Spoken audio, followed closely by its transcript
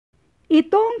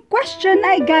Itong question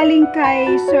ay galing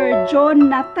kay Sir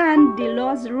Jonathan de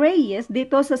los Reyes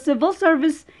dito sa Civil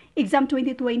Service Exam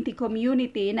 2020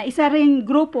 Community na isa ring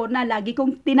grupo na lagi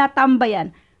kong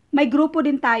tinatambayan. May grupo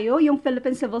din tayo, yung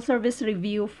Philippine Civil Service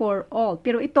Review for All.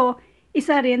 Pero ito,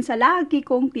 isa rin sa lagi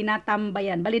kong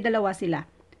tinatambayan. Bali, dalawa sila.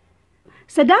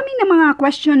 Sa dami ng mga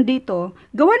question dito,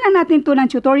 gawa na natin to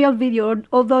ng tutorial video,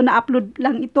 although na-upload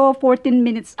lang ito 14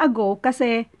 minutes ago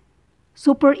kasi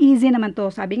super easy naman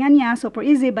to. Sabi nga niya, super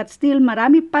easy but still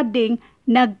marami pa ding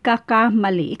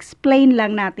nagkakamali. Explain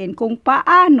lang natin kung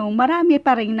paano marami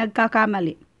pa ring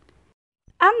nagkakamali.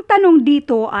 Ang tanong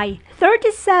dito ay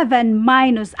 37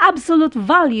 minus absolute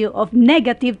value of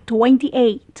negative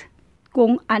 28.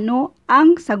 Kung ano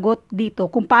ang sagot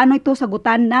dito, kung paano ito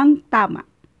sagutan ng tama.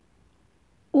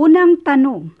 Unang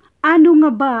tanong, ano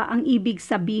nga ba ang ibig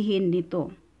sabihin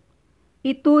nito?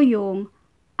 Ito yung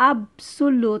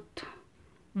absolute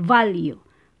value.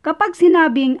 Kapag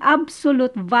sinabing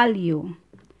absolute value,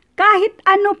 kahit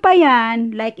ano pa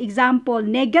yan, like example,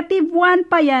 negative 1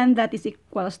 pa yan, that is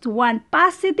equals to 1.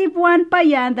 Positive 1 pa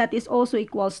yan, that is also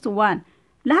equals to 1.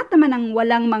 Lahat naman ng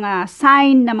walang mga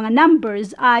sign na mga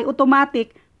numbers ay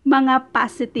automatic mga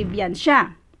positive yan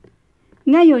siya.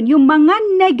 Ngayon, yung mga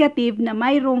negative na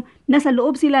mayroong nasa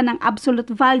loob sila ng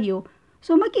absolute value,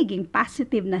 so magiging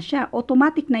positive na siya.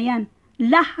 Automatic na yan.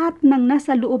 Lahat ng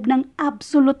nasa loob ng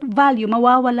absolute value,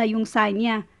 mawawala yung sign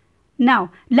niya.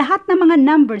 Now, lahat ng mga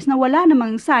numbers na wala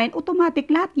namang sign, automatic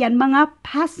lahat yan mga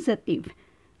positive.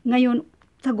 Ngayon,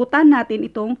 sagutan natin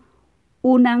itong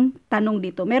unang tanong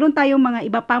dito. Meron tayong mga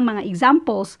iba pang mga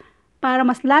examples para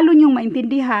mas lalo nyong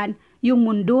maintindihan yung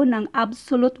mundo ng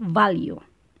absolute value.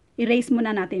 Erase muna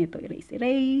natin ito.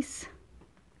 Erase.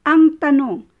 Ang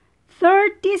tanong,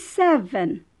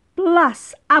 37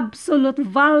 plus absolute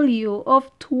value of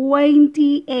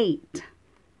 28.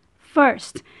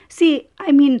 First,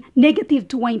 negative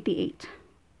 28.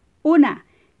 Una,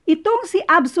 itong si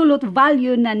absolute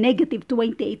value na negative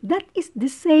 28, that is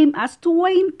the same as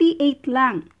 28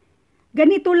 lang.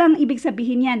 Ganito lang ibig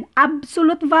sabihin yan.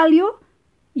 Absolute value,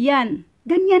 yan.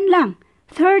 Ganyan lang.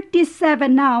 37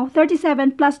 now,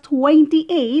 37 plus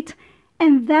 28,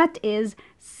 and that is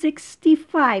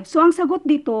 65. So, ang sagot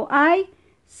dito ay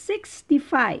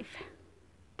 65.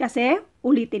 Kasi,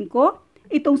 ulitin ko,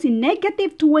 itong si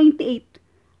negative 28,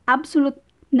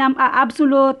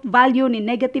 absolute value ni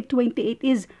negative 28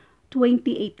 is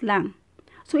 28 lang.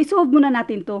 So, isolve muna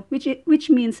natin to, which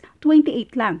means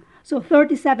 28 lang. So,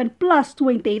 37 plus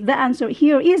 28, the answer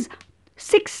here is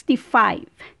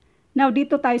 65. Now,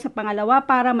 dito tayo sa pangalawa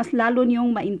para mas lalo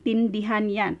niyong maintindihan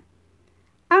yan.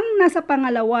 Ang nasa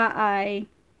pangalawa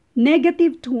ay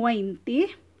negative 20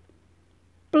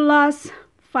 plus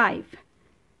 5.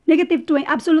 Negative 20,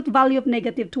 absolute value of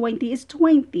negative 20 is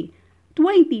 20.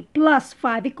 20 plus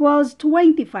 5 equals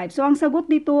 25. So, ang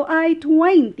sagot dito ay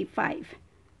 25.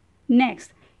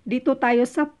 Next, dito tayo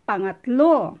sa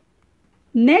pangatlo.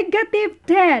 Negative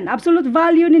 10, absolute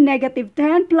value ni negative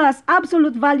 10 plus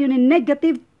absolute value ni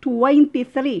negative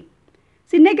 23.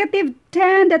 Si negative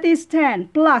 10, that is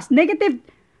 10, plus negative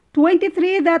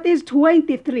 23, that is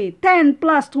 23. 10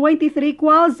 plus 23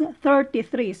 equals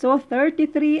 33. So,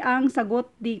 33 ang sagot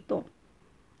dito.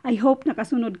 I hope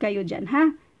nakasunod kayo dyan,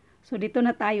 ha? So, dito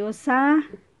na tayo sa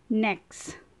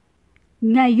next.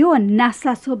 Ngayon,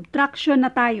 nasa subtraction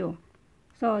na tayo.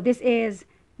 So, this is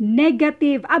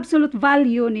negative absolute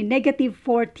value ni negative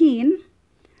 14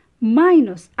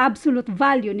 minus absolute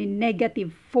value ni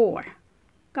negative 4.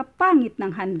 Kapangit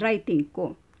ng handwriting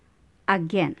ko.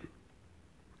 Again,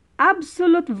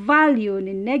 absolute value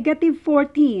ni negative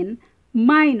 14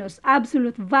 minus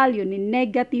absolute value ni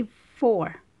negative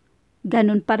 4.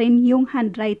 Ganun pa rin yung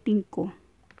handwriting ko.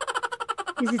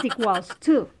 This is equals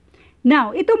to.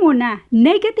 Now, ito muna,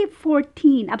 negative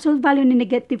 14, absolute value ni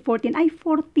negative 14 ay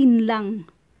 14 lang.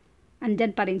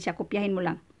 Andyan pa rin siya, kopyahin mo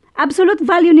lang. Absolute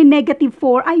value ni negative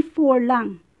 4 ay 4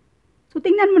 lang. So,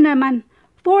 tingnan mo naman,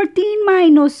 14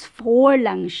 minus 4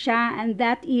 lang siya, and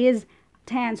that is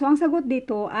 10. So, ang sagot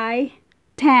dito ay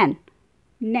 10.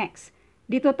 Next,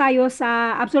 dito tayo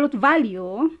sa absolute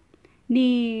value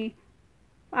ni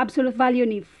 5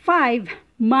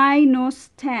 minus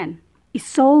 10.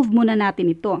 I-solve muna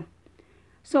natin ito.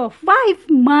 So,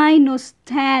 5 minus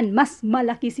 10, mas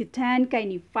malaki si 10 kay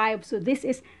ni 5. So, this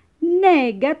is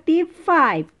negative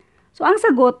 5. So, ang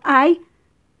sagot ay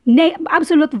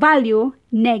absolute value,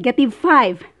 negative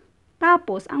 5.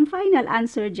 Tapos, ang final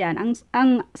answer dyan,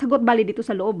 ang sagot bali dito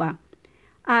sa loob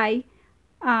ay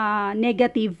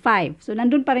negative 5. So,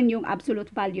 nandun pa rin yung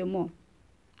absolute value mo.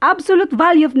 Absolute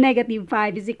value of negative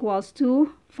 5 is equals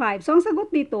to 5. So, ang sagot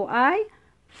dito ay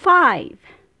 5.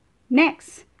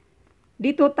 Next,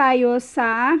 dito tayo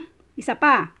sa isa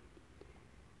pa.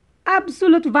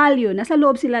 Absolute value. Nasa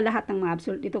loob sila lahat ng mga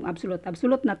absolute. Itong absolute.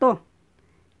 Absolute na to.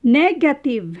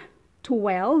 Negative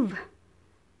 12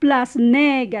 plus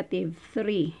negative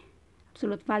 3.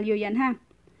 Absolute value yan ha.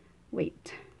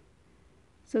 Wait.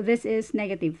 So this is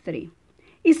negative 3.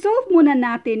 I-solve muna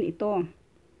natin ito.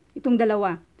 Itong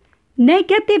dalawa.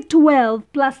 Negative 12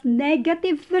 plus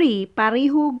negative 3,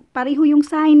 pareho yung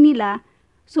sign nila.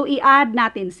 So i-add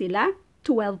natin sila.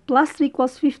 12 plus 3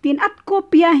 equals 15 at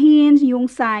kopyahin yung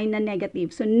sign na negative.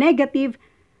 So negative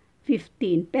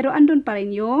 15. Pero andun pa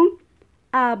rin yung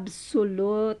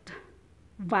absolute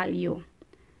value.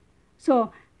 So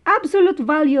absolute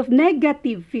value of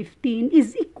negative 15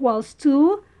 is equals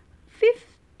to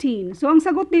 15. So ang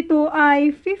sagot dito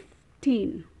ay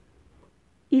 15.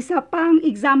 Isa pang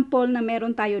example na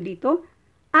meron tayo dito,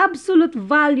 absolute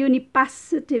value ni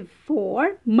positive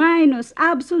 4 minus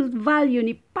absolute value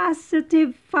ni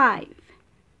positive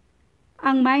 5.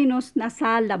 Ang minus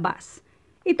nasa labas.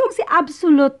 Itong si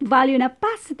absolute value na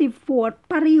positive 4,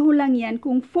 pareho lang yan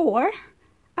kung 4.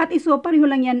 At iso, pareho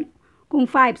lang yan kung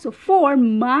 5. So 4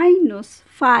 minus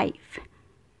 5.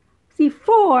 Si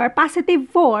 4, positive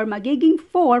 4, magiging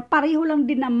 4, pareho lang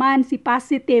din naman si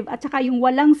positive at saka yung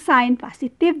walang sign,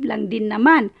 positive lang din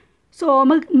naman. So,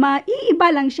 maiiba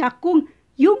lang siya kung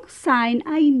yung sign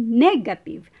ay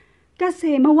negative.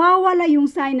 Kasi mawawala yung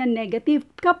sign na negative.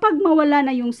 Kapag mawala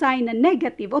na yung sign na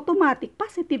negative, automatic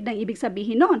positive na ibig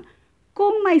sabihin nun.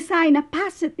 Kung may sign na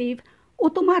positive,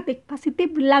 automatic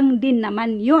positive lang din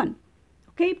naman yon.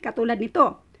 Okay? Katulad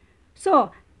nito.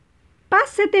 So,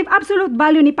 positive absolute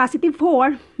value ni positive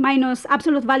 4 minus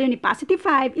absolute value ni positive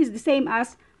 5 is the same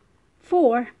as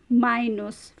 4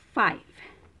 minus 5.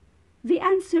 The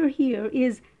answer here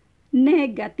is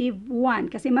negative 1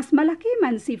 kasi mas malaki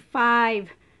man si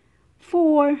 5.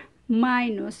 4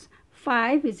 minus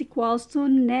 5 is equals to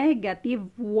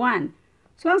negative 1.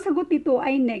 So, ang sagot dito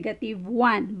ay negative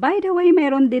 1. By the way,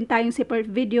 meron din tayong separate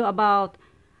video about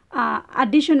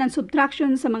addition and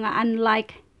subtraction sa mga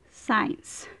unlike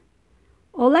signs.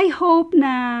 All I hope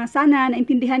na sana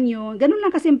naintindihan nyo, ganun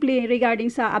lang kasimple regarding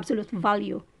sa absolute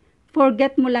value.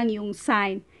 Forget mo lang yung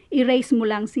sign, erase mo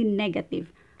lang si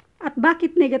negative. At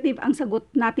bakit negative ang sagot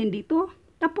natin dito?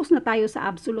 Tapos na tayo sa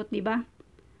absolute, di ba?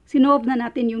 Sinolve na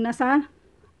natin yung nasa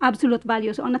absolute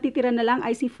value. So, ang natitira na lang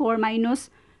ay si 4 minus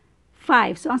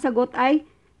 5. So, ang sagot ay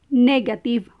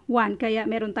negative 1. Kaya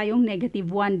meron tayong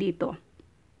negative 1 dito.